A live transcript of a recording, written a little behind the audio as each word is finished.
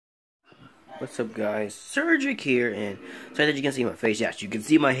What's up, guys? Surgic here, and sorry that you can see my face. Yes, you can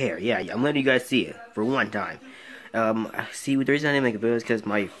see my hair. Yeah, I'm letting you guys see it for one time. See, the reason I didn't make a video is because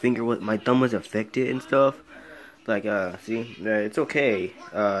my thumb was affected and stuff. Like, see, it's okay.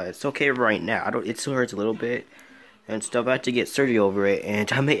 It's okay right now. It still hurts a little bit and stuff. I had to get surgery over it,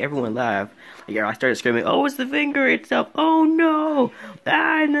 and I made everyone laugh. Like, I started screaming, "Oh, it's the finger itself! Oh no!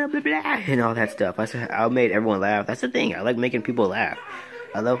 Ah, blah blah blah," and all that stuff. I made everyone laugh. That's the thing. I like making people laugh.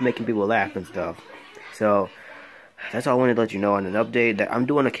 I love making people laugh and stuff. So that's all I wanted to let you know on an update that I'm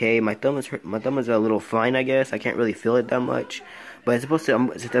doing okay. My thumb is a little fine, I guess. I can't really feel it that much, but I'm supposed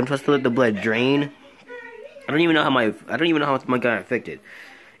to let the blood drain. I don't even know how my got affected.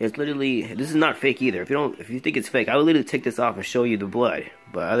 It's literally, this is not fake either. If you think it's fake, I would literally take this off and show you the blood.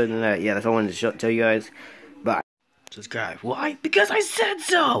 But other than that, yeah, that's all I wanted to tell you guys. Bye. Subscribe. Why? Because I said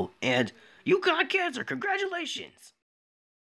so. And you got cancer. Congratulations.